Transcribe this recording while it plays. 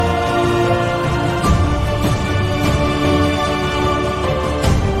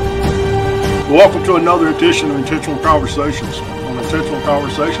Welcome to another edition of Intentional Conversations. On Intentional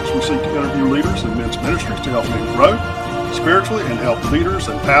Conversations, we seek to interview leaders in men's ministries to help men grow spiritually and help leaders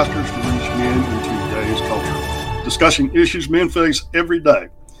and pastors to reach men into today's culture, discussing issues men face every day.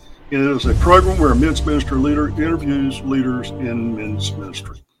 It is a program where a men's ministry leader interviews leaders in men's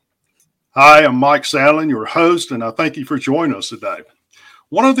ministry. Hi, I'm Mike Sandlin, your host, and I thank you for joining us today.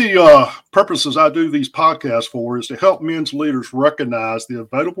 One of the purposes I do these podcasts for is to help men's leaders recognize the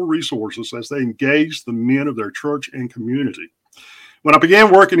available resources as they engage the men of their church and community. When I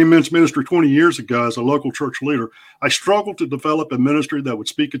began working in men's ministry 20 years ago as a local church leader, I struggled to develop a ministry that would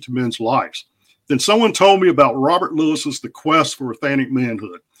speak into men's lives. Then someone told me about Robert Lewis's The Quest for Authentic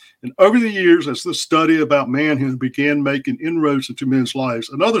Manhood. And over the years, as this study about manhood began making inroads into men's lives,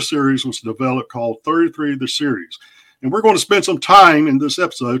 another series was developed called 33 The Series. And we're going to spend some time in this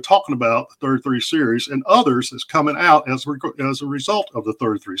episode talking about the 33 series and others that's coming out as a result of the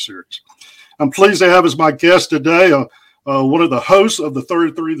 33 series. I'm pleased to have as my guest today one of the hosts of the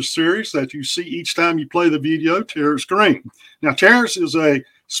 33 the series that you see each time you play the video, Terrence Green. Now, Terrence is a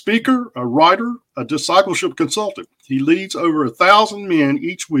speaker, a writer, a discipleship consultant. He leads over 1,000 men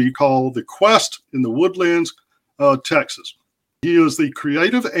each week called The Quest in the Woodlands, Texas. He is the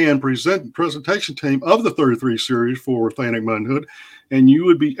creative and presentation team of the 33 series for Authentic Manhood, and you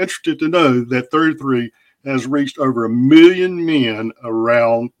would be interested to know that 33 has reached over 1 million men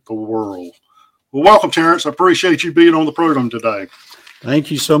around the world. Well, welcome, Terrence. I appreciate you being on the program today.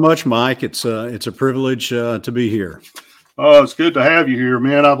 Thank you so much, Mike. It's a privilege to be here. Oh, it's good to have you here,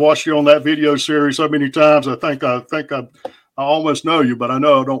 man. I've watched you on that video series so many times. I think I almost know you, but I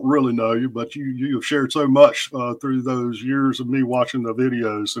know I don't really know you. But you have shared so much through those years of me watching the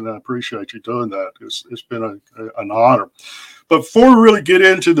videos, and I appreciate you doing that. It's been an honor. But before we really get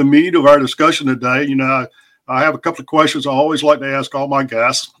into the meat of our discussion today, I have a couple of questions I always like to ask all my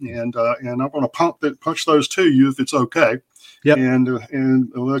guests, and I'm going to punch those to you if it's okay. Yep.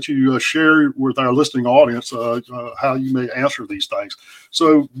 And let you share with our listening audience how you may answer these things.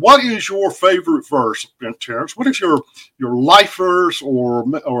 So what is your favorite verse, Terrence? What is your life verse or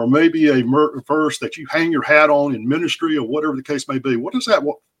maybe a verse that you hang your hat on in ministry or whatever the case may be? What is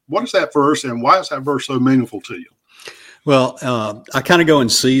that verse, and why is that verse so meaningful to you? Well, I kind of go in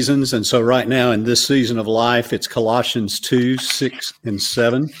seasons. And so right now in this season of life, it's Colossians 2, 6, and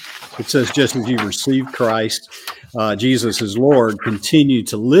 7. It says, just as you received Christ, Jesus is Lord, continue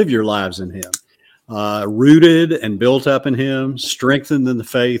to live your lives in him, rooted and built up in him, strengthened in the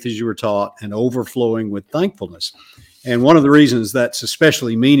faith as you were taught, and overflowing with thankfulness. And one of the reasons that's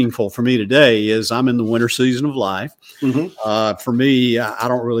especially meaningful for me today is I'm in the winter season of life. Mm-hmm. For me, I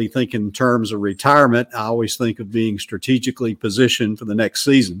don't really think in terms of retirement. I always think of being strategically positioned for the next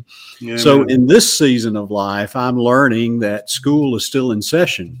season. Yeah, so man. In this season of life, I'm learning that school is still in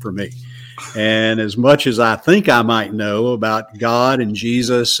session for me. And as much as I think I might know about God and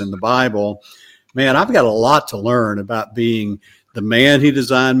Jesus and the Bible, man, I've got a lot to learn about being the man he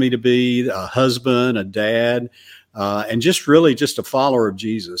designed me to be, a husband, a dad, and just a follower of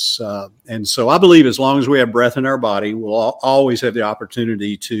Jesus. And so I believe as long as we have breath in our body, we'll always have the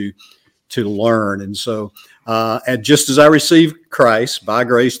opportunity to learn. And so and just as I received Christ by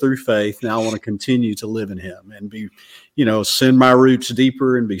grace through faith, now I want to continue to live in him and be, send my roots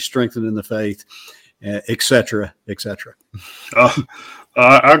deeper and be strengthened in the faith, et cetera, et cetera.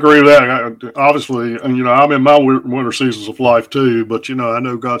 I agree with that. Obviously, I'm in my winter seasons of life too, but I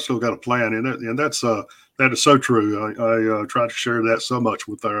know God's still got a plan in it, and that is so true. I try to share that so much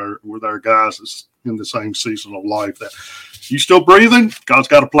with our guys that's in the same season of life. That you still breathing, God's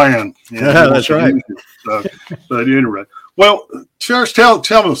got a plan. Yeah, that's right. But anyway, well, Terrence, tell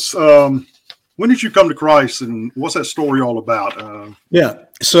us, when did you come to Christ, and what's that story all about?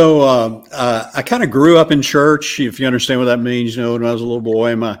 So I kind of grew up in church, if you understand what that means. When I was a little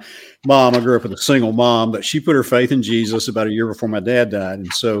boy, my mom, I grew up with a single mom, but she put her faith in Jesus about a year before my dad died.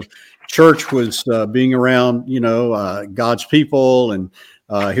 And so church was being around, God's people and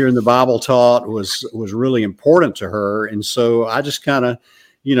hearing the Bible taught was really important to her. And so I just kind of,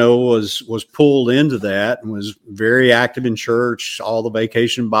 was pulled into that and was very active in church, all the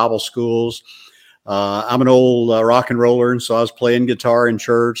vacation Bible schools. I'm an old rock and roller, and so I was playing guitar in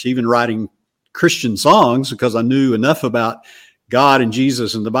church, even writing Christian songs because I knew enough about God and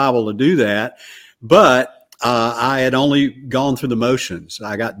Jesus and the Bible to do that. But I had only gone through the motions.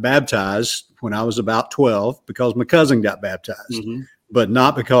 I got baptized when I was about 12 because my cousin got baptized, mm-hmm. but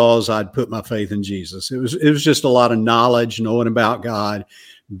not because I'd put my faith in Jesus. It was just a lot of knowledge, knowing about God,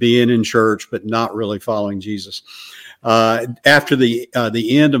 being in church, but not really following Jesus. After the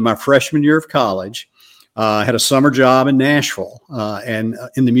end of my freshman year of college, I had a summer job in Nashville and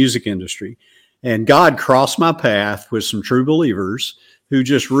in the music industry. And God crossed my path with some true believers who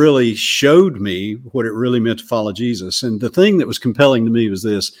just really showed me what it really meant to follow Jesus. And the thing that was compelling to me was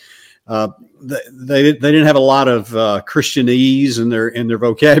this. They didn't have a lot of Christianese in their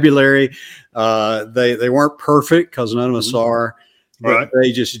vocabulary. They weren't perfect, because none of us are, but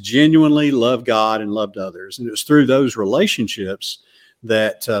they just genuinely loved God and loved others. And it was through those relationships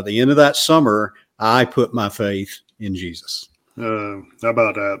that the end of that summer, I put my faith in Jesus. How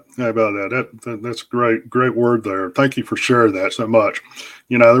about that? That's a great word there. Thank you for sharing that so much.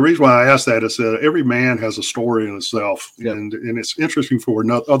 The reason why I asked that is that every man has a story in itself, and it's interesting for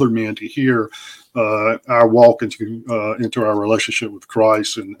other men to hear our walk into our relationship with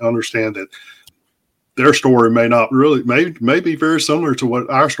Christ and understand that their story may be very similar to what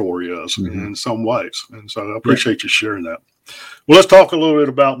our story is in some ways. And so I appreciate you sharing that. Well, let's talk a little bit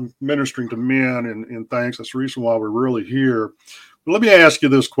about ministering to men and things. That's the reason why we're really here. But let me ask you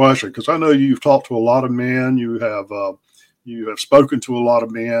this question, because I know you've talked to a lot of men. You have spoken to a lot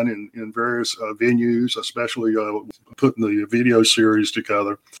of men in various venues, especially putting the video series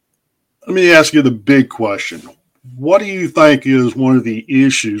together. Let me ask you the big question. What do you think is one of the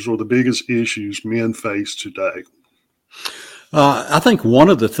issues or the biggest issues men face today? I think one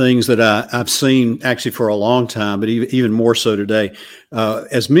of the things that I've seen actually for a long time, but even more so today,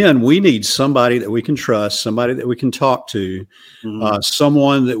 as men, we need somebody that we can trust, somebody that we can talk to,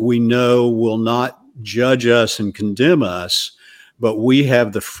 someone that we know will not judge us and condemn us, but we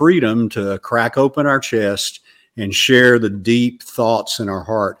have the freedom to crack open our chest and share the deep thoughts in our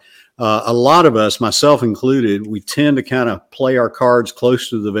heart. A lot of us, myself included, we tend to kind of play our cards close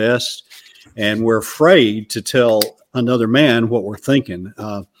to the vest, and we're afraid to tell another man what we're thinking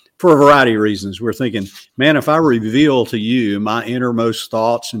for a variety of reasons. We're thinking, man, if I reveal to you my innermost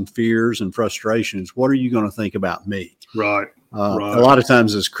thoughts and fears and frustrations, what are you going to think about me? Right. A lot of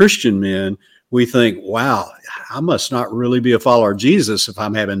times as Christian men, we think, wow, I must not really be a follower of Jesus if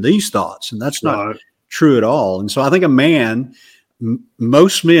I'm having these thoughts. And that's not true at all. And so I think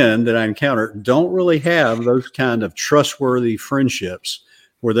most men that I encounter don't really have those kind of trustworthy friendships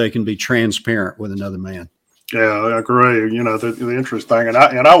where they can be transparent with another man. Yeah, I agree. The interesting thing,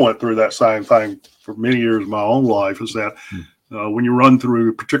 and I went through that same thing for many years of my own life, is that when you run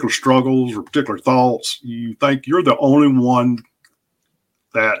through particular struggles or particular thoughts, you think you're the only one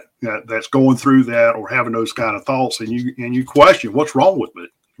that's going through that or having those kind of thoughts, and you question, what's wrong with me?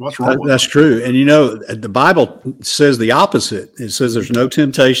 What's wrong with That's me? true. And the Bible says the opposite. It says there's no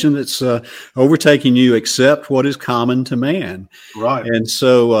temptation that's overtaking you except what is common to man. Right. And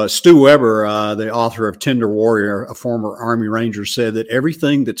so Stu Weber, the author of Tender Warrior, a former Army Ranger, said that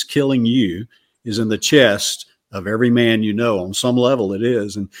everything that's killing you is in the chest of every man you know. On some level it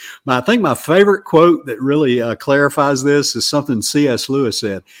is. And I think my favorite quote that really clarifies this is something C.S. Lewis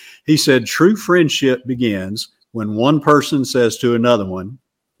said. He said, true friendship begins when one person says to another one,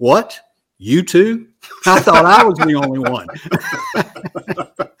 "What? You too? I thought I was the only one."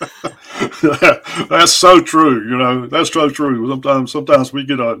 That's so true. That's so true. Sometimes we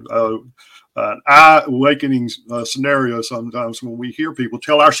get an eye-awakening scenario sometimes when we hear people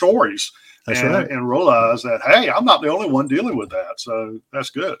tell our stories and realize that, hey, I'm not the only one dealing with that. So that's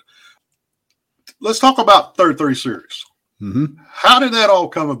good. Let's talk about 33 series. How did that all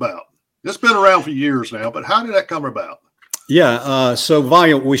come about? It's been around for years now, but how did that come about? Yeah, so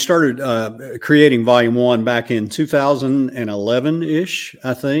we started creating Volume 1 back in 2011-ish,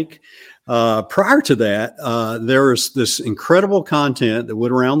 I think. Prior to that, there was this incredible content that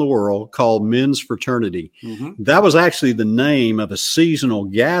went around the world called Men's Fraternity. That was actually the name of a seasonal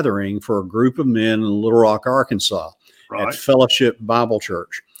gathering for a group of men in Little Rock, Arkansas, at Fellowship Bible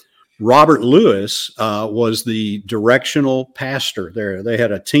Church. Robert Lewis was the directional pastor there. They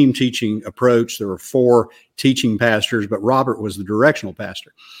had a team teaching approach. There were 4 teaching pastors, but Robert was the directional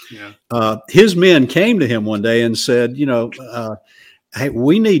pastor. His men came to him one day and said, hey,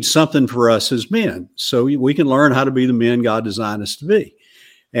 we need something for us as men so we can learn how to be the men God designed us to be.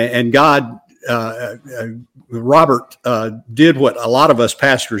 And Robert did what a lot of us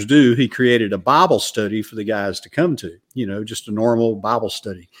pastors do. He created a Bible study for the guys to come to, just a normal Bible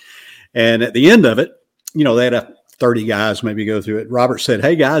study. And at the end of it, they had 30 guys maybe go through it. Robert said,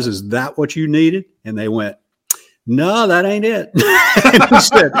 "Hey guys, is that what you needed?" And they went, "No, that ain't it." And he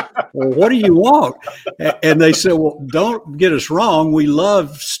said, "Well, what do you want?" And they said, "Well, don't get us wrong. We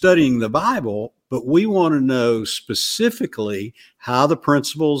love studying the Bible, but we want to know specifically how the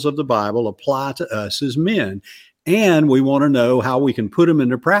principles of the Bible apply to us as men. And we want to know how we can put them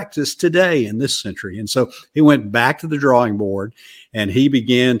into practice today in this century. And so he went back to the drawing board and he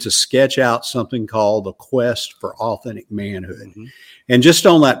began to sketch out something called the quest for authentic manhood. Mm-hmm. And just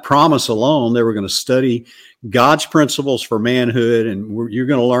on that promise alone, they were going to study God's principles for manhood, and you're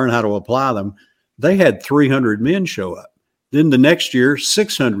going to learn how to apply them. They had 300 men show up. Then the next year,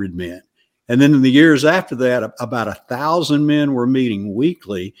 600 men. And then in the years after that, about 1,000 men were meeting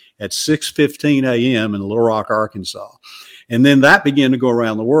weekly at 6:15 a.m. in Little Rock, Arkansas. And then that began to go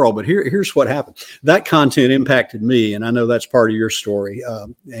around the world. But here's what happened. That content impacted me, and I know that's part of your story.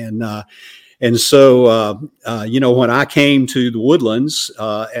 And so, when I came to the Woodlands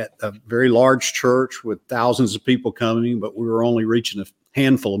at a very large church with thousands of people coming, but we were only reaching a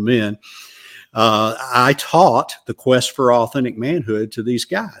handful of men, I taught the quest for authentic manhood to these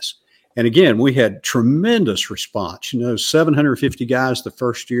guys. And again, we had tremendous response, 750 guys the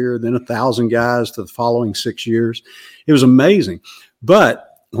first year, then 1,000 guys the following 6 years. It was amazing. But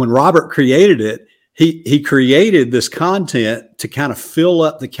when Robert created it, he created this content to kind of fill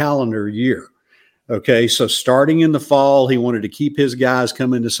up the calendar year. Okay, so starting in the fall, he wanted to keep his guys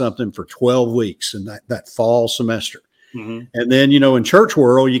coming to something for 12 weeks in that fall semester. Mm-hmm. And then, in church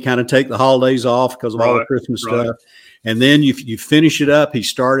world, you kind of take the holidays off because of all the Christmas stuff. And then you finish it up. He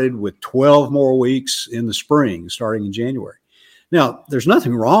started with 12 more weeks in the spring, starting in January. Now, there's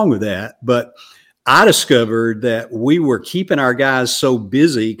nothing wrong with that, but I discovered that we were keeping our guys so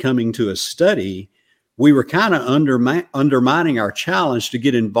busy coming to a study, we were kind of undermining our challenge to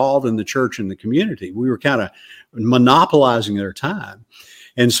get involved in the church and the community. We were kind of monopolizing their time.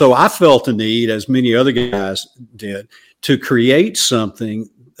 And so I felt the need, as many other guys did, to create something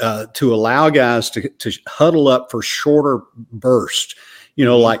to allow guys to huddle up for shorter bursts,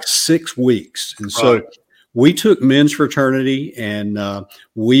 like 6 weeks. And so we took men's fraternity and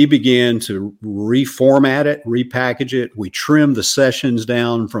we began to reformat it, repackage it. We trimmed the sessions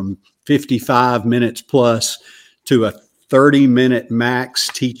down from 55 minutes plus to a 30-minute max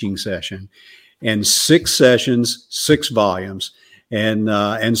teaching session, and 6 sessions, 6 volumes.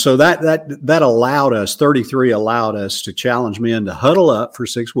 And so that allowed us, 33 allowed us to challenge men to huddle up for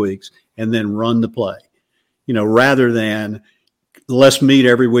 6 weeks and then run the play, rather than let's meet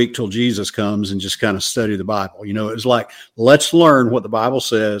every week till Jesus comes and just kind of study the Bible. It was like, let's learn what the Bible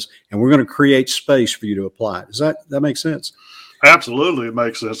says, and we're going to create space for you to apply it. Does that make sense? Absolutely, it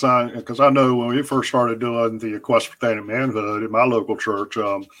makes sense. Because I know when we first started doing the Quest for Authentic Manhood at my local church,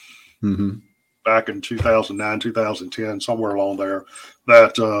 back in 2009, 2010, somewhere along there,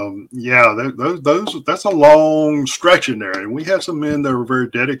 that's a long stretch in there. And we had some men that were very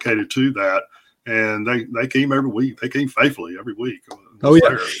dedicated to that. And they came every week. They came faithfully every week. Oh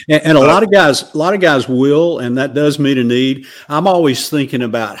yeah. And a lot of guys will, and that does meet a need. I'm always thinking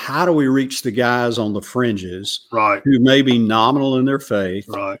about how do we reach the guys on the fringes, who may be nominal in their faith,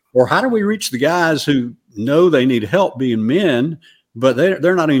 or how do we reach the guys who know they need help being men, but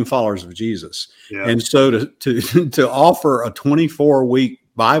they're not even followers of Jesus. Yeah. And so to offer a 24-week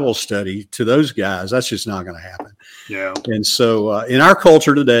Bible study to those guys, that's just not going to happen. Yeah. And so in our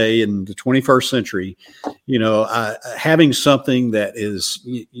culture today, in the 21st century, having something that is,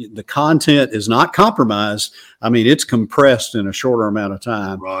 the content is not compromised. I mean, it's compressed in a shorter amount of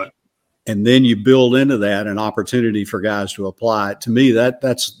time. Right. And then you build into that an opportunity for guys to apply it. To me,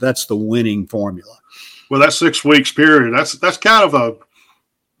 that's the winning formula. Well, that 6 weeks period, that's kind of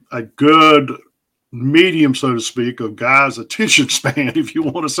a good medium, so to speak, of guys' attention span, if you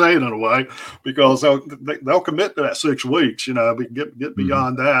want to say it in a way, because they'll commit to that 6 weeks. Get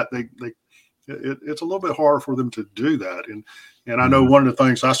beyond that, it's a little bit hard for them to do that. And I know one of the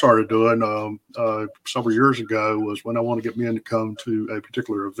things I started doing several years ago was when I want to get men to come to a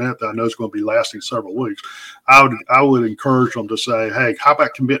particular event that I know is going to be lasting several weeks, I would encourage them to say, hey, how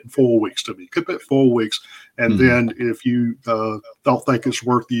about committing 4 weeks to me? Commit 4 weeks. And then if you don't think it's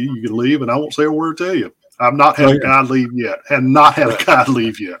worth you can leave, and I won't say a word to you. I've not had a guy leave yet. Have not had a guy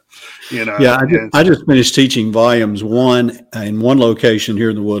leave yet. Yeah, I just finished teaching volumes 1 in one location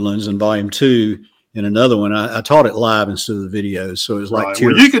here in the Woodlands and volume 2 in another one. I taught it live instead of the videos, so it was like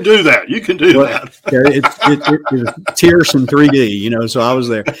tears. Well, you can do that. You can do that. It's tears in 3D, so I was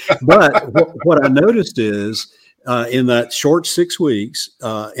there. But what I noticed is in that short 6 weeks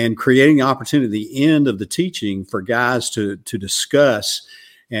and creating opportunity at the end of the teaching for guys to discuss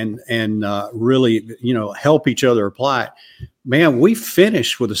and really, help each other apply it. Man, we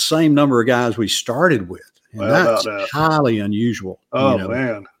finished with the same number of guys we started with. And that's highly unusual. Oh,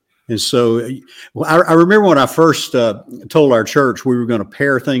 man. And so I remember when I first told our church we were going to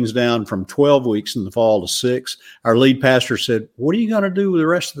pare things down from 12 weeks in the fall to 6, our lead pastor said, "What are you going to do with the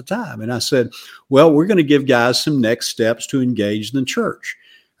rest of the time?" And I said, "Well, we're going to give guys some next steps to engage in the church."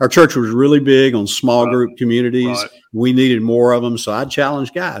 Our church was really big on small group communities. Right. We needed more of them. So I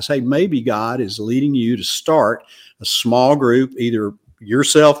challenged guys, hey, maybe God is leading you to start a small group, either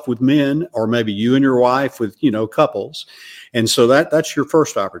yourself with men or maybe you and your wife with, couples. And so that's your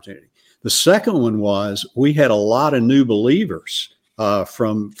first opportunity. The second one was we had a lot of new believers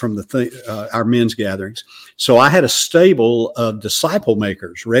from our men's gatherings. So I had a stable of disciple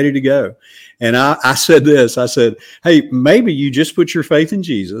makers ready to go. And I said this, I said, hey, maybe you just put your faith in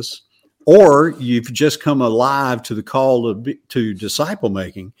Jesus, or you've just come alive to the call to disciple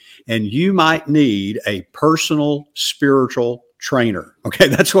making, and you might need a personal spiritual trainer. Okay,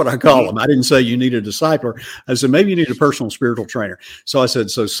 that's what I call them. I didn't say you need a discipler. I said, maybe you need a personal spiritual trainer. So I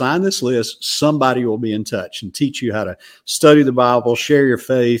said, so sign this list. Somebody will be in touch and teach you how to study the Bible, share your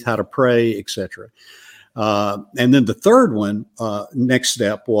faith, how to pray, etc. And then the third one, next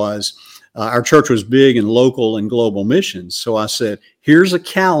step was our church was big in local and global missions. So I said, here's a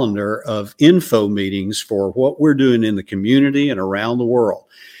calendar of info meetings for what we're doing in the community and around the world.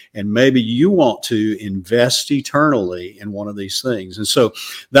 And maybe you want to invest eternally in one of these things. And so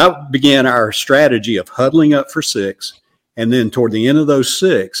that began our strategy of huddling up for 6. And then toward the end of those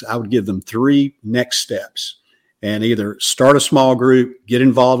 6, I would give them 3 next steps and either start a small group, get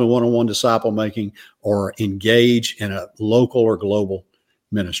involved in one-on-one disciple making, or engage in a local or global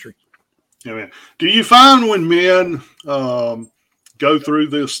ministry. Amen. Do you find when men go through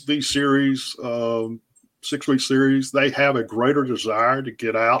these series, 6-week series, they have a greater desire to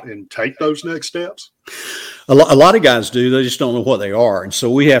get out and take those next steps? A lot of guys do. They just don't know what they are, and so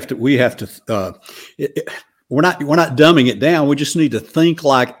we have to. We're not dumbing it down. We just need to think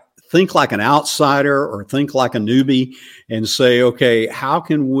like an outsider or think like a newbie, and say, okay, how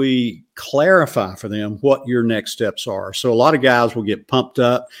can we clarify for them what your next steps are? So a lot of guys will get pumped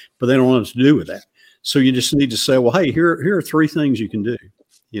up, but they don't know what to do with that. So you just need to say, well, hey, here are 3 things you can do.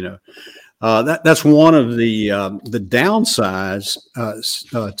 That's one of the downsides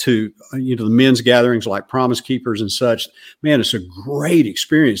to the men's gatherings like Promise Keepers and such. Man, it's a great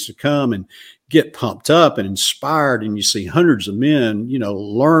experience to come and get pumped up and inspired, and you see hundreds of men,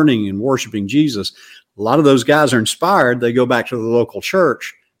 learning and worshiping Jesus. A lot of those guys are inspired. They go back to the local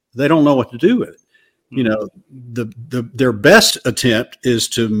church. They don't know what to do with it. Their best attempt is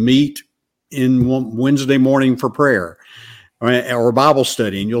to meet in Wednesday morning for prayer or Bible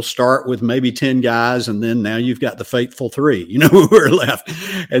study, and you'll start with maybe 10 guys, and then now you've got the faithful 3, who are left.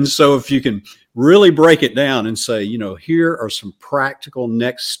 And so if you can really break it down and say, here are some practical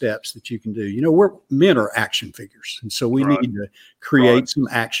next steps that you can do. Men are action figures, and so we need to create some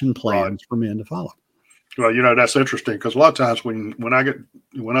action plans for men to follow. Well, that's interesting, because a lot of times when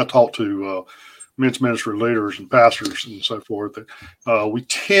I talk to men's ministry leaders and pastors and so forth, we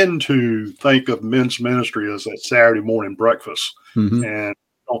tend to think of men's ministry as that Saturday morning breakfast, and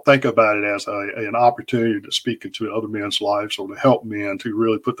don't think about it as an opportunity to speak into other men's lives or to help men to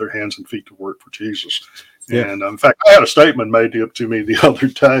really put their hands and feet to work for Jesus. Yeah. And in fact, I had a statement made to me the other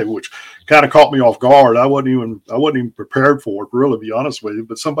day, which kind of caught me off guard. I wasn't even prepared for it, really, to be honest with you.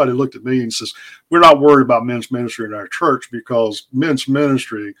 But somebody looked at me and says, "We're not worried about men's ministry in our church because men's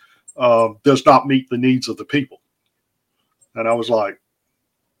ministry does not meet the needs of the people." And I was like,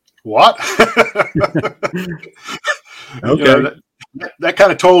 "What?" Okay. That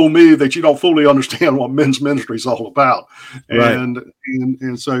kind of told me that you don't fully understand what men's ministry is all about. And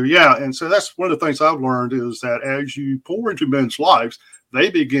so that's one of the things I've learned is that as you pour into men's lives, they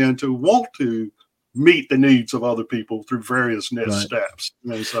begin to want to meet the needs of other people through various next steps.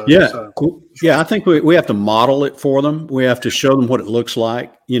 And so, I think we have to model it for them. We have to show them what it looks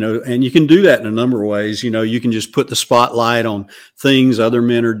like, and you can do that in a number of ways. You can just put the spotlight on things other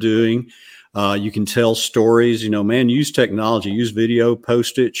men are doing. You can tell stories, use technology, use video,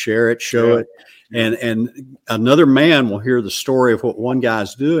 post it, share it, show it. And another man will hear the story of what one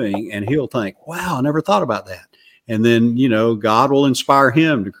guy's doing, and he'll think, wow, I never thought about that. And then, God will inspire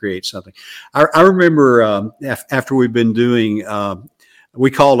him to create something. I remember after we've been doing,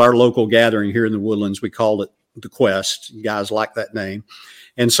 we called our local gathering here in the Woodlands, we called it The Quest. You guys like that name.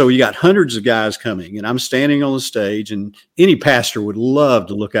 And so you got hundreds of guys coming, and I'm standing on the stage, and any pastor would love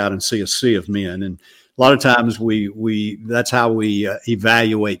to look out and see a sea of men. And a lot of times that's how we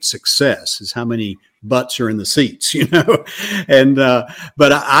evaluate success, is how many butts are in the seats, And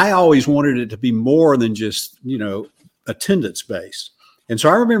but I always wanted it to be more than just attendance based. And so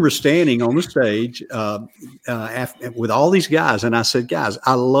I remember standing on the stage with all these guys, and I said, guys,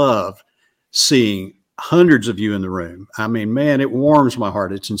 I love seeing hundreds of you in the room. I mean, man, it warms my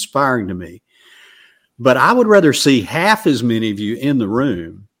heart. It's inspiring to me. But I would rather see half as many of you in the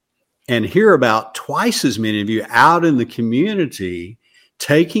room and hear about twice as many of you out in the community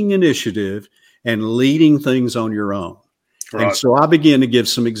taking initiative and leading things on your own. Right. And so I began to give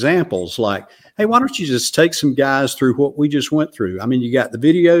some examples like, hey, why don't you just take some guys through what we just went through? I mean, you got the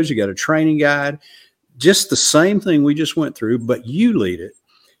videos, you got a training guide, just the same thing we just went through, but you lead it.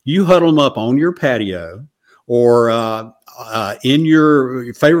 You huddle them up on your patio or in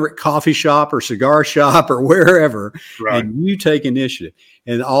your favorite coffee shop or cigar shop or wherever, right. And you take initiative.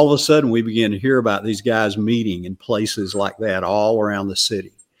 And all of a sudden we began to hear about these guys meeting in places like that all around the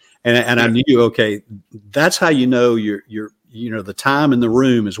city. And I knew, okay, that's how you know the time in the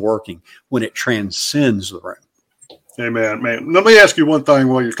room is working, when it transcends the room. Amen, man. Let me ask you one thing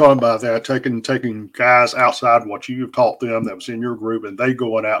while you're talking about that, taking guys outside what you've taught them that was in your group, and they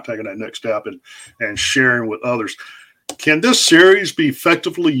going out, taking that next step and sharing with others. Can this series be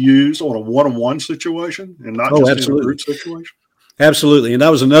effectively used on a one-on-one situation and not just absolutely. In a group situation? Absolutely. And that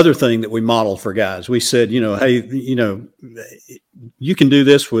was another thing that we modeled for guys. We said, hey, you can do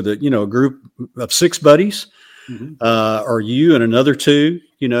this with a group of 6 buddies, or you and another 2,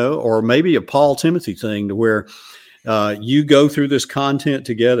 or maybe a Paul Timothy thing to where you go through this content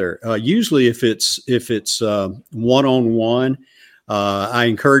together. Usually if it's one-on-one, I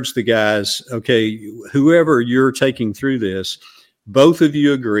encourage the guys, okay, whoever you're taking through this, both of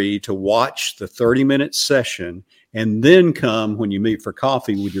you agree to watch the 30-minute session and then come when you meet for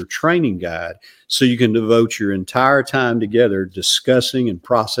coffee with your training guide so you can devote your entire time together discussing and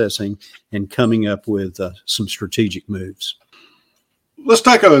processing and coming up with some strategic moves. Let's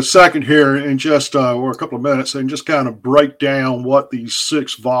take a second here and just, or a couple of minutes, and just kind of break down what these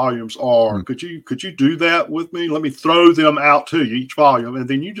 6 volumes are. Mm-hmm. Could you do that with me? Let me throw them out to you, each volume, and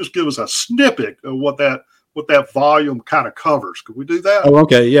then you just give us a snippet of what that volume kind of covers. Could we do that? Oh,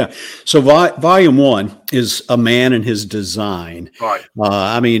 okay. Yeah. So volume 1 is a man and his design. Right.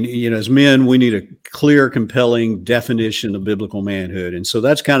 As men, we need a clear, compelling definition of biblical manhood. And so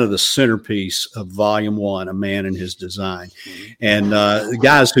that's kind of the centerpiece of volume 1, a man and his design. Mm-hmm. And the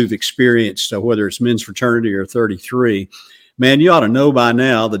guys who've experienced, whether it's men's fraternity or 33, man, you ought to know by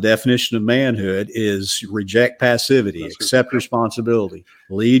now the definition of manhood is reject passivity, accept responsibility,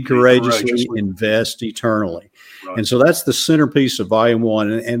 lead courageously, invest eternally. Right. And so that's the centerpiece of volume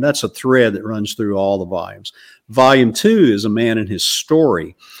 1, and that's a thread that runs through all the volumes. Volume 2 is a man and his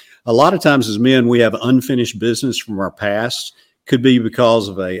story. A lot of times as men, we have unfinished business from our past. Could be because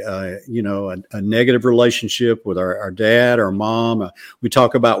of a negative relationship with our dad or mom. We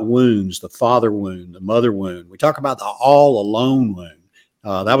talk about wounds, the father wound, the mother wound. We talk about the all alone wound.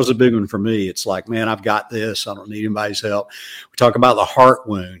 That was a big one for me. It's like, man, I've got this. I don't need anybody's help. We talk about the heart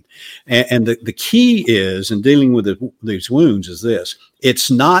wound. And the key is in dealing with these wounds is this. It's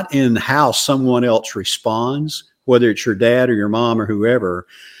not in how someone else responds, whether it's your dad or your mom or whoever.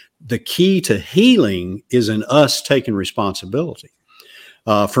 The key to healing is in us taking responsibility.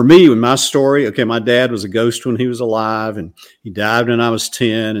 For me, with my story, okay, my dad was a ghost when he was alive, and he died when I was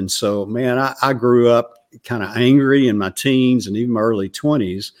 10. And so, man, I grew up kind of angry in my teens and even my early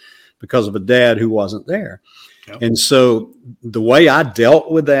 20s because of a dad who wasn't there. Yep. And so the way I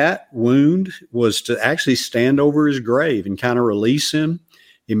dealt with that wound was to actually stand over his grave and kind of release him.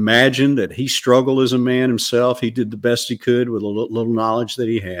 Imagine that he struggled as a man himself. He did the best he could with a little knowledge that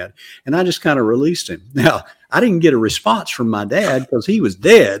he had. And I just kind of released him. Now, I didn't get a response from my dad because he was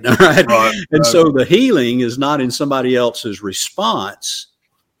dead. All right. And so the healing is not in somebody else's response,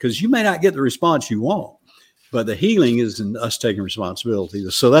 because you may not get the response you want, but the healing is in us taking responsibility.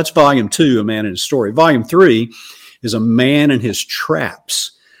 So that's volume 2, a man and his story. Volume 3 is a man and his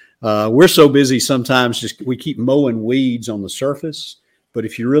traps. We're so busy sometimes we keep mowing weeds on the surface. But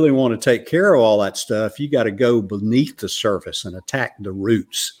if you really want to take care of all that stuff, you got to go beneath the surface and attack the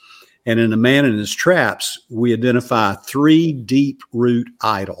roots. And in A Man and His Traps, we identify 3 deep root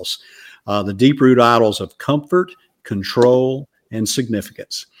idols. The deep root idols of comfort, control, and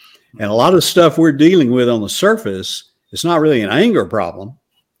significance. And a lot of the stuff we're dealing with on the surface, it's not really an anger problem.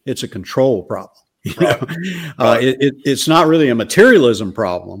 It's a control problem. It's not really a materialism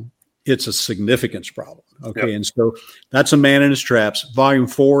problem. It's a significance problem. Okay. Yep. And so that's a man in his traps. Volume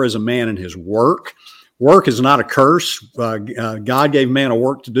 4 is a man in his work. Work is not a curse. God gave man a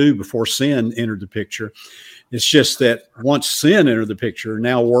work to do before sin entered the picture. It's just that once sin entered the picture,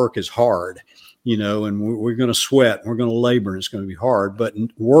 now work is hard. and we're going to sweat, we're going to labor, and it's going to be hard. But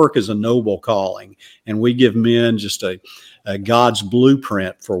work is a noble calling, and we give men just a God's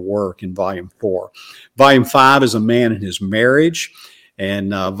blueprint for work in Volume 4. Volume 5 is a man and his marriage,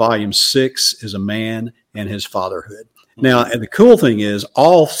 and Volume 6 is a man and his fatherhood. Now, and the cool thing is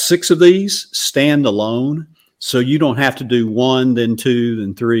all 6 of these stand alone. So you don't have to do 1, then 2,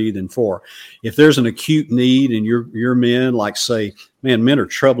 then 3, then 4. If there's an acute need and your men, like say, men are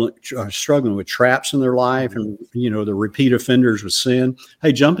struggling with traps in their life, and the repeat offenders with sin,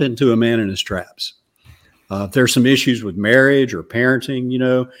 hey, jump into a man and his traps. If there's some issues with marriage or parenting,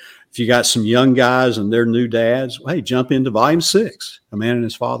 if you got some young guys and they're new dads, hey, jump into Volume 6, a man and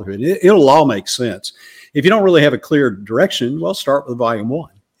his fatherhood. It'll all make sense. If you don't really have a clear direction, well, start with Volume 1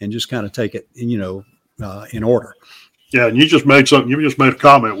 and just kind of take it, in order. Yeah, and you just made a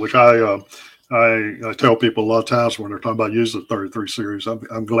comment, which I tell people a lot of times when they're talking about using the 33 series.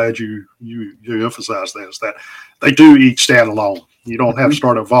 I'm glad you emphasize that, is that they do each stand alone. You don't have to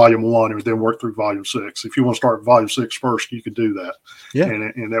start at Volume 1 and then work through Volume 6. If you want to start at Volume 6 first, you can do that. Yeah,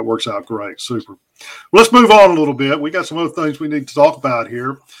 and that works out great. Super. Well, let's move on a little bit. We got some other things we need to talk about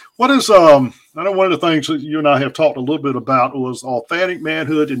here. What is I know one of the things that you and I have talked a little bit about was Authentic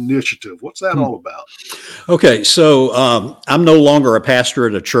Manhood Initiative. What's that all about? Okay, so I'm no longer a pastor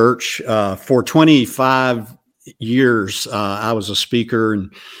at a church. For 25 years, I was a speaker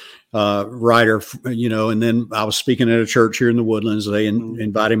and writer, and then I was speaking at a church here in the Woodlands. They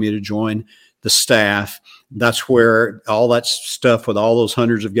invited me to join the staff. That's where all that stuff with all those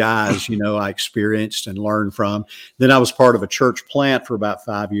hundreds of guys, I experienced and learned from. Then I was part of a church plant for about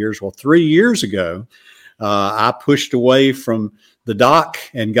 5 years. Well, 3 years ago, I pushed away from the dock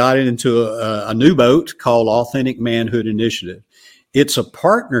and got into a new boat called Authentic Manhood Initiative. It's a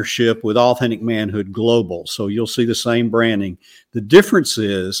partnership with Authentic Manhood Global. So you'll see the same branding. The difference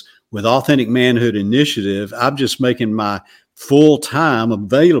is with Authentic Manhood Initiative, I'm just making my full time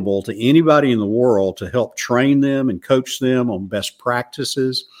available to anybody in the world to help train them and coach them on best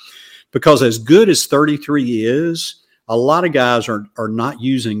practices. Because as good as 33 is, a lot of guys are not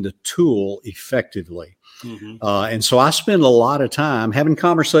using the tool effectively. And so I spend a lot of time having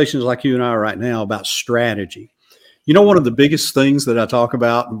conversations like you and I are right now about strategy. One of the biggest things that I talk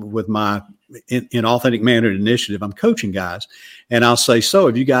about with my in Authentic Manhood Initiative, I'm coaching guys, and I'll say, so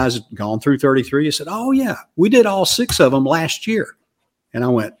have you guys gone through 33? I said, oh yeah, we did all 6 of them last year. And I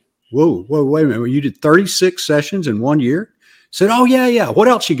went, whoa, wait a minute. You did 36 sessions in 1 year? I said, oh yeah. What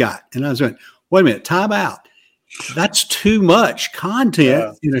else you got? And I was going, wait a minute, time out. That's too much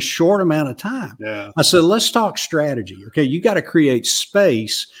content in a short amount of time. Yeah. I said, let's talk strategy. Okay. You got to create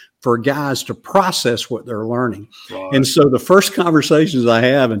space for guys to process what they're learning. Right. And so the first conversations I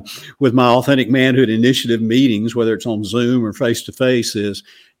have with my Authentic Manhood Initiative meetings, whether it's on Zoom or face-to-face, is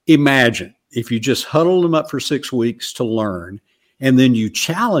imagine if you just huddle them up for 6 weeks to learn, and then you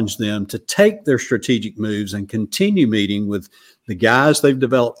challenge them to take their strategic moves and continue meeting with the guys they've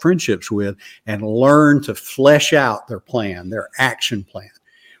developed friendships with and learn to flesh out their plan, their action plan.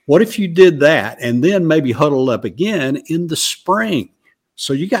 What if you did that and then maybe huddled up again in the spring?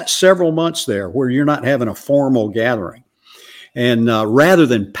 So you got several months there where you're not having a formal gathering, and rather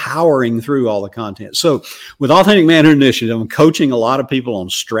than powering through all the content. So with Authentic Manhood Initiative, I'm coaching a lot of people on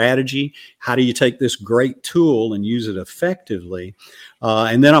strategy. How do you take this great tool and use it effectively?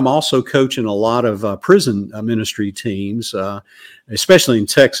 And then I'm also coaching a lot of prison ministry teams, especially in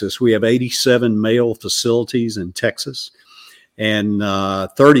Texas. We have 87 male facilities in Texas. And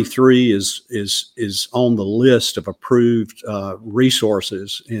 33 is on the list of approved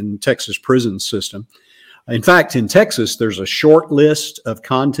resources in Texas prison system. In fact, in Texas, there's a short list of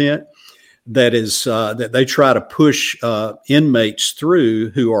content that is that they try to push inmates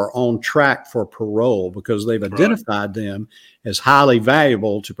through who are on track for parole because they've identified them as highly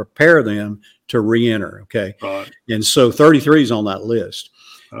valuable to prepare them to reenter. Okay, and so 33 is on that list.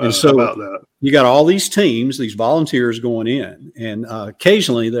 And so about that, you got all these teams, these volunteers going in, and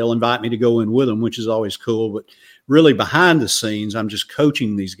occasionally they'll invite me to go in with them, which is always cool. But really behind the scenes, I'm just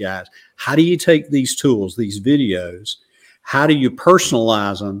coaching these guys. How do you take these tools, these videos? How do you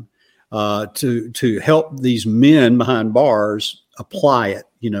personalize them to help these men behind bars apply it,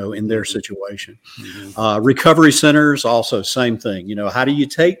 in their situation? Recovery centers, also same thing. How do you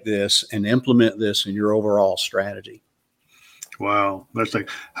take this and implement this in your overall strategy? Wow, that's like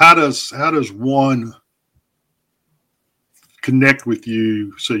how does one connect with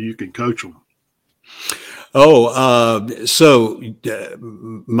you so you can coach them? So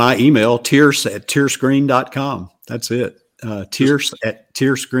my email, tierce@tierscreen.com. That's it.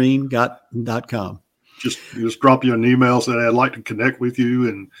 Tierce@tierscreen.com. just drop you an email, say I'd like to connect with you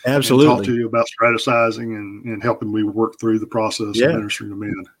and talk to you about strategizing and helping me work through the process of ministering to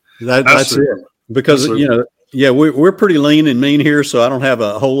men. That's it. Because we're pretty lean and mean here, so I don't have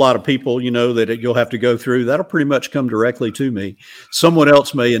a whole lot of people, that you'll have to go through. That'll pretty much come directly to me. Someone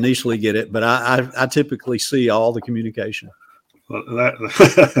else may initially get it, but I typically see all the communication.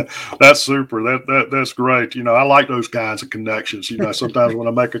 That's super. That's great. I like those kinds of connections. Sometimes when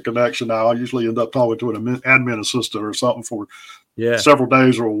I make a connection, I usually end up talking to an admin assistant or something for several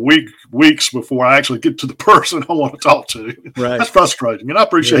days or weeks before I actually get to the person I want to talk to. Right. That's frustrating, and I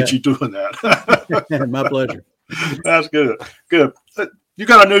appreciate you doing that. My pleasure. That's good. Good. You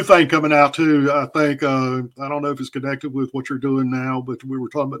got a new thing coming out too, I think. I don't know if it's connected with what you're doing now, but we were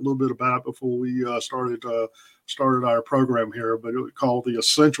talking a little bit about it before we started our program here. But it was called the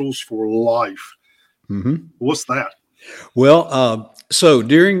Essentials for Life. Mm-hmm. What's that? Well, so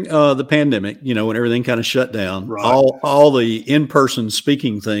during the pandemic, when everything kind of shut down, right, all the in-person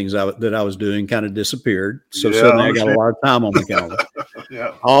speaking things that I was doing kind of disappeared. So suddenly I got a lot of time on my calendar.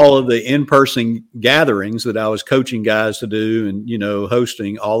 All of the in-person gatherings that I was coaching guys to do and,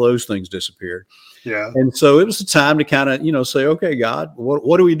 hosting, all those things disappeared. Yeah. And so it was a time to kind of, say, okay, God,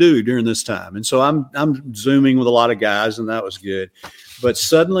 what do we do during this time? And so I'm Zooming with a lot of guys, and that was good. But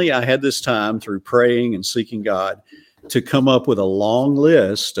suddenly I had this time through praying and seeking God to come up with a long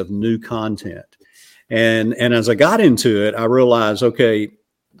list of new content. And as I got into it, I realized, okay,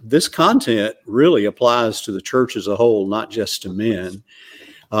 this content really applies to the church as a whole, not just to men.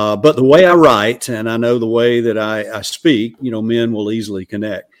 But the way I write, and I know the way that I speak, men will easily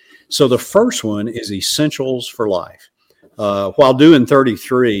connect. So the first one is Essentials for Life. While doing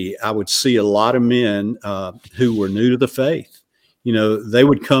 33, I would see a lot of men who were new to the faith. They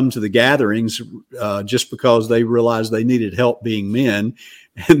would come to the gatherings just because they realized they needed help being men.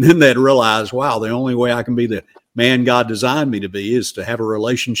 And then they'd realize, wow, the only way I can be the man God designed me to be is to have a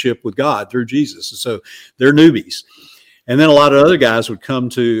relationship with God through Jesus. And so they're newbies. And then a lot of other guys would come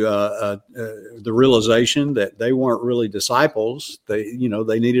to the realization that they weren't really disciples. They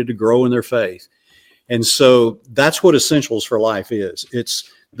needed to grow in their faith. And so that's what Essentials for Life is. It's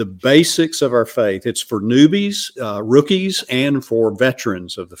the basics of our faith. It's for newbies, rookies, and for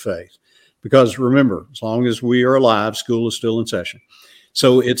veterans of the faith. Because remember, as long as we are alive, school is still in session.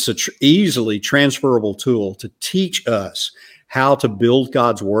 So it's an easily transferable tool to teach us how to build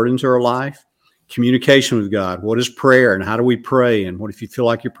God's word into our life, communication with God. What is prayer and how do we pray? And what if you feel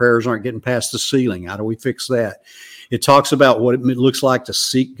like your prayers aren't getting past the ceiling? How do we fix that? It talks about what it looks like to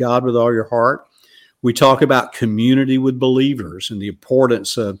seek God with all your heart. We talk about community with believers and the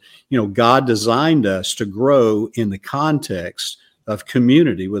importance of, God designed us to grow in the context of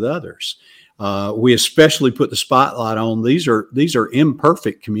community with others. We especially put the spotlight on these are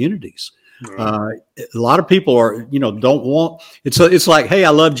imperfect communities. Right. A lot of people are, don't want, it's like, hey, I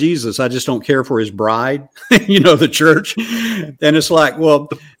love Jesus. I just don't care for his bride, the church. And it's like, well,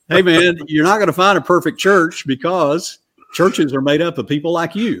 hey man, you're not going to find a perfect church because churches are made up of people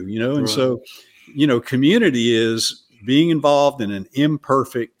like you, and right. So, community is being involved in an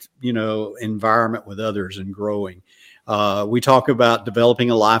imperfect, environment with others and growing. We talk about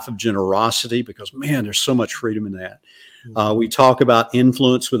developing a life of generosity because, man, there's so much freedom in that. We talk about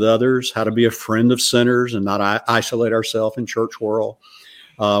influence with others, how to be a friend of sinners and not isolate ourselves in church world.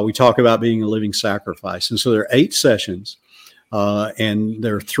 We talk about being a living sacrifice. And so there are 8 sessions, and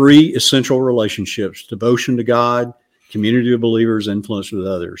there are 3 essential relationships: devotion to God, community of believers, influence with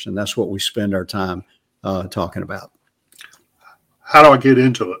others. And that's what we spend our time talking about. How do I get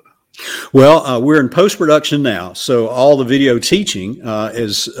into it? Well, we're in post-production now, so all the video teaching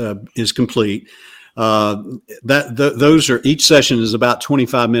is complete. Those are, each session is about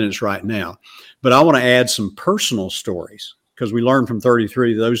 25 minutes right now, but I want to add some personal stories because we learned from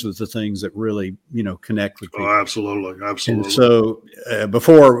 33. Those are the things that really, connect with people. Oh, absolutely. Absolutely. And so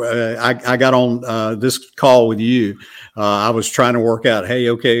before I got on this call with you, I was trying to work out, hey,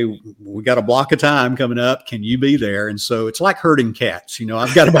 okay, we got a block of time coming up. Can you be there? And so it's like herding cats.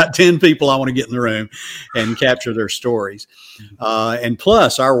 I've got about 10 people I want to get in the room and capture their stories. And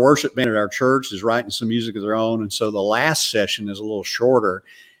plus our worship band at our church is writing some music of their own. And so the last session is a little shorter,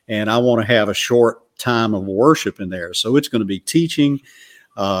 and I want to have a short time of worship in there. So it's going to be teaching,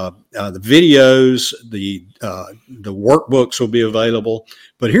 the videos, the workbooks will be available.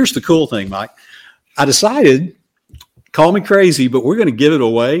 But here's the cool thing, Mike. I decided, call me crazy, but we're going to give it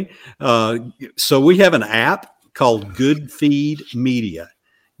away. So we have an app called Good Feed Media.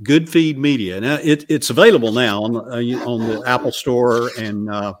 Good Feed Media. Now it's available now on the Apple Store and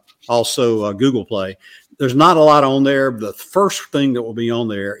also Google Play. there's not a lot on there. The first thing that will be on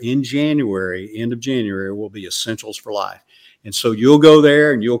there in January, end of January, will be Essentials for Life. And so you'll go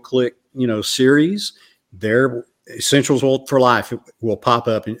there and you'll click, series. There, Essentials for Life will pop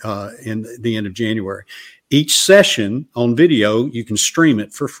up in the end of January. Each session on video, you can stream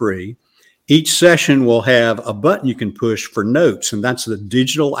it for free. Each session will have a button you can push for notes, and that's the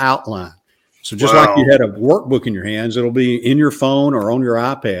digital outline. So just like you had a workbook in your hands, it'll be in your phone or on your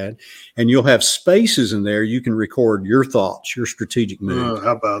iPad, and you'll have spaces in there you can record your thoughts, your strategic moves.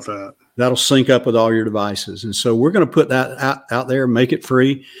 How about that? That'll sync up with all your devices. And so we're going to put that out there, make it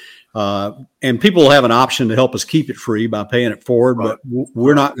free. And people will have an option to help us keep it free by paying it forward, but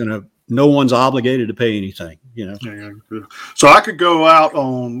we're not going to, no one's obligated to pay anything, Yeah. So I could go out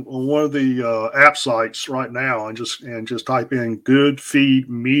on one of the app sites right now and just type in Good Feed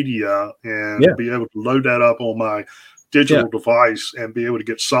Media and be able to load that up on my digital device and be able to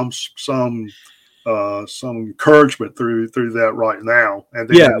get some encouragement through that right now. And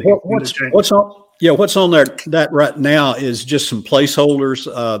then what's on there that right now is just some placeholders.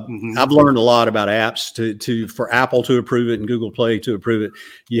 I've learned a lot about apps for Apple to approve it and Google Play to approve it.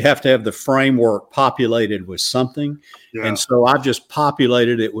 You have to have the framework populated with something. Yeah. And so I've just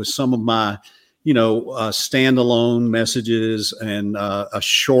populated it with some of my, standalone messages and a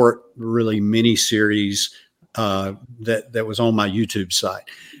short, really mini series that was on my YouTube site.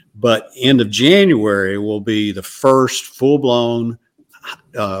 But end of January will be the first full-blown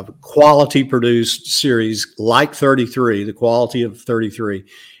quality produced series like 33, the quality of 33,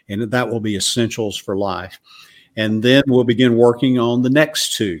 and that will be Essentials for Life. And then we'll begin working on the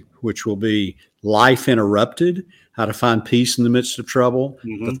next two, which will be Life Interrupted, how to find peace in the midst of trouble.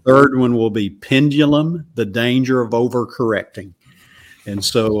 The third one will be Pendulum, the danger of overcorrecting. And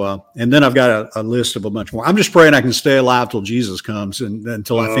so, and then I've got a list of a bunch more. I'm just praying I can stay alive till Jesus comes and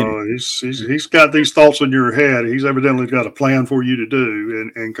until I finish. He's got these thoughts in your head. He's evidently got a plan for you to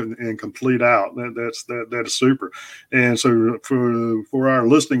do and complete out. That is super. And so for our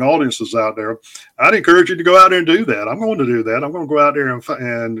listening audiences out there, I'd encourage you to go out there and do that. I'm going to do that. I'm going to go out there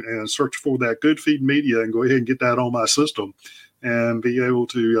and search for that Good Feed Media and go ahead and get that on my system and be able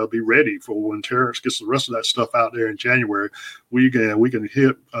to be ready for when Terrence gets the rest of that stuff out there in January. We can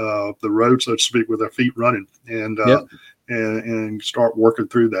hit the road, so to speak, with our feet running and start working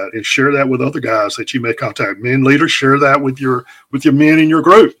through that and share that with other guys that you may contact. Men leaders, share that with your men in your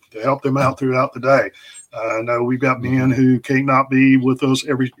group to help them out throughout the day. I know we've got men who cannot be with us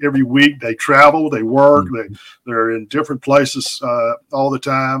every week. They travel, they work, they're in different places all the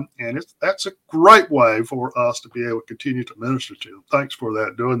time, and that's a great way for us to be able to continue to minister to them. Thanks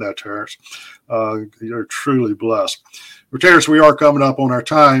for doing that, Terrence. You're truly blessed. Well, Terrence, we are coming up on our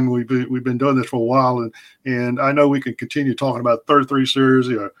time. We've been doing this for a while, and I know we can continue talking about 33 series,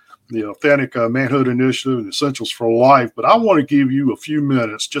 the Authentic Manhood Initiative and Essentials for Life. But I want to give you a few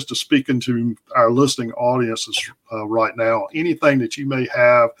minutes just to speak into our listening audiences right now. Anything that you may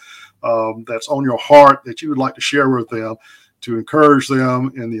have that's on your heart that you would like to share with them to encourage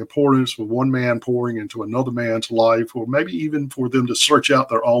them in the importance of one man pouring into another man's life, or maybe even for them to search out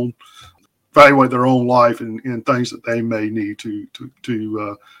evaluate their own life and things that they may need to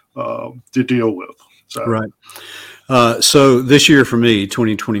deal with. So. Right. So this year for me,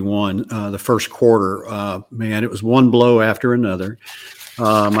 2021, the first quarter, it was one blow after another.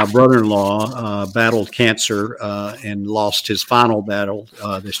 My brother-in-law battled cancer and lost his final battle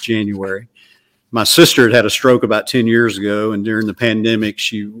this January. My sister had a stroke about 10 years ago, and during the pandemic,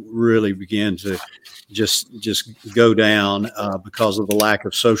 she really began to just go down because of the lack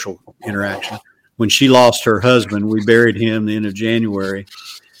of social interaction. When she lost her husband, we buried him the end of January.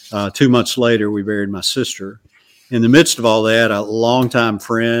 2 months later, we buried my sister. In the midst of all that, a longtime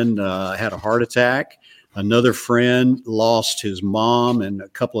friend had a heart attack. Another friend lost his mom and a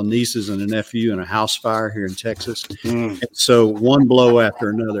couple of nieces and a nephew in a house fire here in Texas. And so one blow after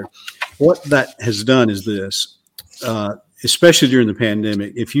another. What that has done is this, especially during the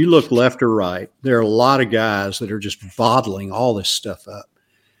pandemic, if you look left or right, there are a lot of guys that are just bottling all this stuff up.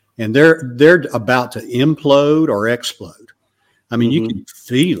 And they're about to implode or explode. I mean, you can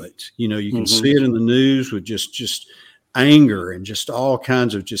feel it, you can see it in the news with just anger and just all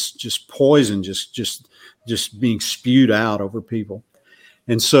kinds of just poison, just being spewed out over people.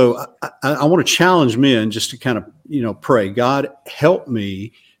 And so I want to challenge men just to kind of, pray, God, help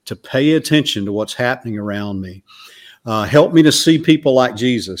me to pay attention to what's happening around me. Help me to see people like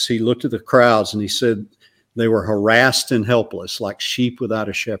Jesus. He looked at the crowds and he said they were harassed and helpless, like sheep without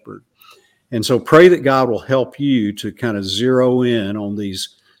a shepherd. And so pray that God will help you to kind of zero in on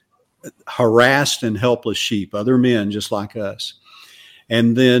these harassed and helpless sheep, other men just like us.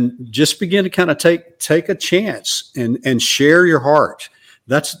 And then just begin to kind of take a chance and share your heart.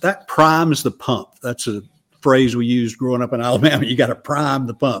 That primes the pump. That's a phrase we used growing up in Alabama. You got to prime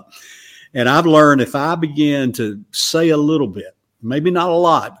the pump. And I've learned if I begin to say a little bit, maybe not a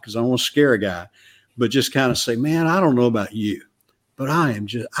lot because I don't want to scare a guy, but just kind of say, man, I don't know about you, but I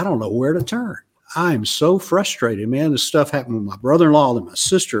don't know where to turn. I am so frustrated, man. This stuff happened with my brother-in-law and my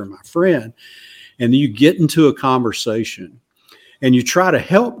sister and my friend. And you get into a conversation and you try to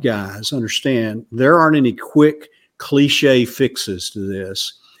help guys understand there aren't any quick cliche fixes to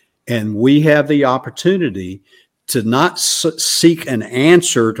this. And we have the opportunity to not seek an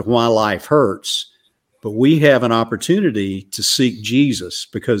answer to why life hurts, but we have an opportunity to seek Jesus,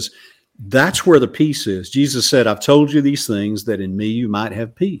 because that's where the peace is. Jesus said, I've told you these things that in me you might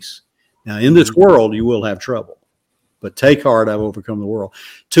have peace. Now, in this world, you will have trouble, but take heart, I've overcome the world.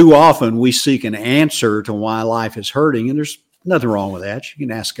 Too often we seek an answer to why life is hurting, and there's nothing wrong with that. You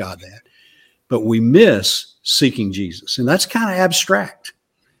can ask God that. But we miss seeking Jesus, and that's kind of abstract.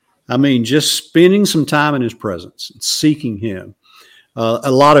 I mean, just spending some time in his presence and seeking him.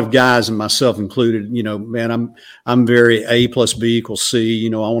 A lot of guys, and myself included, man, I'm very A plus B equals C.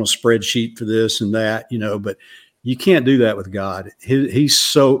 I want a spreadsheet for this and that, but you can't do that with God. He's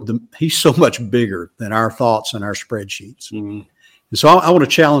so much bigger than our thoughts and our spreadsheets. Mm-hmm. And so I want to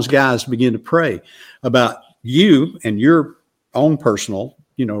challenge guys to begin to pray about you and your own personal,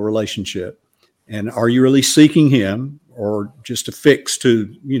 relationship. And are you really seeking him, or just a fix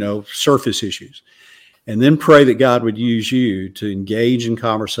to, surface issues? And then pray that God would use you to engage in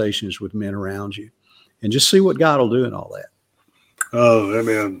conversations with men around you, and just see what God will do in all that. Oh,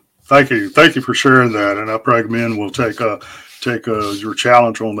 amen. Thank you. Thank you for sharing that. And I pray men will take your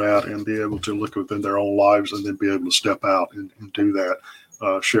challenge on that and be able to look within their own lives and then be able to step out and do that.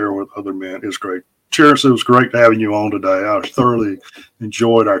 Share with other men is great. Cheers. It was great having you on today. I thoroughly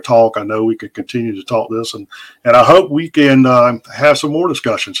enjoyed our talk. I know we could continue to talk this, and I hope we can have some more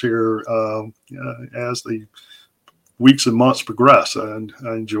discussions here as the weeks and months progress. And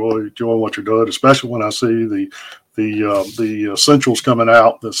I enjoy what you're doing, especially when I see the essentials coming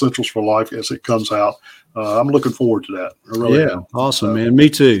out, the essentials for life as it comes out. I'm looking forward to that. I really am. Awesome, man. Me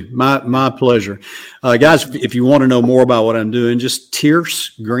too. My pleasure. Guys, if you want to know more about what I'm doing, just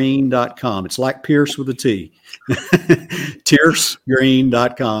tiercegreen.com. It's like Pierce with a T.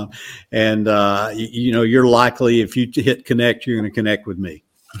 tiercegreen.com. And, you're likely, if you hit connect, you're going to connect with me.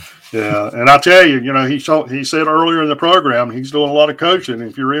 Yeah, and I tell you, he said earlier in the program, he's doing a lot of coaching.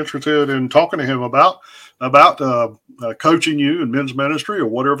 If you're interested in talking to him about coaching you in men's ministry or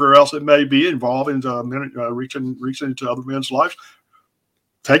whatever else it may be involving reaching into other men's lives,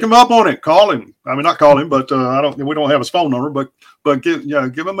 take him up on it. Call him. I mean, not call him, but we don't have his phone number, but give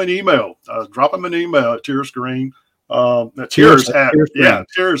him an email. Drop him an email at Tierce Green. Tierce at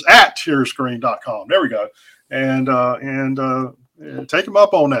tiercegreen.com. There we go. And take him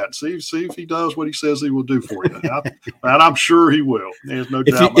up on that. See if he does what he says he will do for you. And I'm sure he will. There's no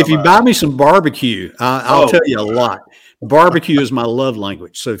doubt. If you buy me some barbecue, I'll tell you a lot. Barbecue is my love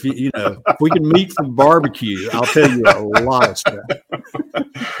language. So if if we can meet for barbecue, I'll tell you a lot of stuff.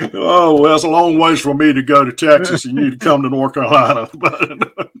 Oh, well, it's a long ways for me to go to Texas and you to come to North Carolina.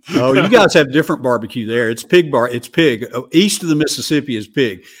 Oh, you guys have different barbecue there. It's pig. East of the Mississippi is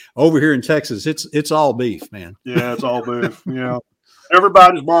pig. Over here in Texas, it's all beef, man. Yeah, it's all beef. Yeah.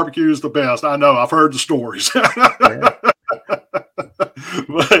 Everybody's barbecue is the best. I know. I've heard the stories. Yeah.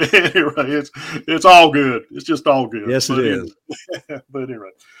 But anyway, it's all good. It's just all good. Yes, it is. But anyway.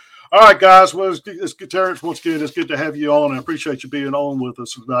 All right, guys. Well, Terrence, once again, it's good to have you on. I appreciate you being on with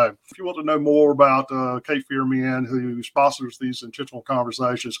us today. If you want to know more about Cape Fear Men, who sponsors these intentional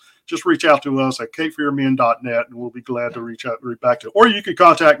conversations, just reach out to us at capefearmen.net, and we'll be glad to reach back to you. Or you can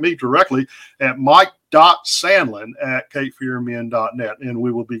contact me directly at mike.sandlin@capefearmen.net,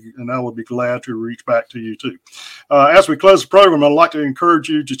 and I will be glad to reach back to you too. As we close the program, I'd like to encourage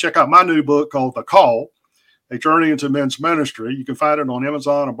you to check out my new book called The Call: A Journey into Men's Ministry. You can find it on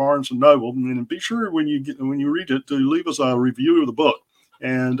Amazon or Barnes & Noble. And be sure when you read it to leave us a review of the book.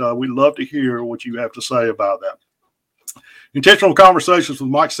 And we'd love to hear what you have to say about that. Intentional Conversations with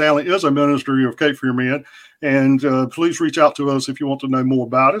Mike Sandlin is a ministry of Cape Fear Men. And please reach out to us if you want to know more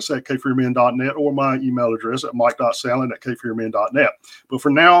about us at capefearmen.net or my email address at mike.sandlin@capefearmen.net. But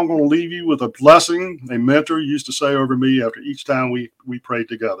for now, I'm going to leave you with a blessing a mentor used to say over me after each time we prayed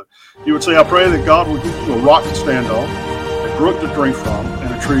together. He would say, I pray that God will give you a rock to stand on, a brook to drink from,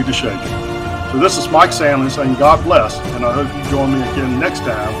 and a tree to shade you. So this is Mike Sandlin saying God bless, and I hope you join me again next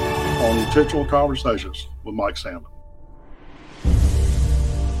time on Intentional Conversations with Mike Sandlin.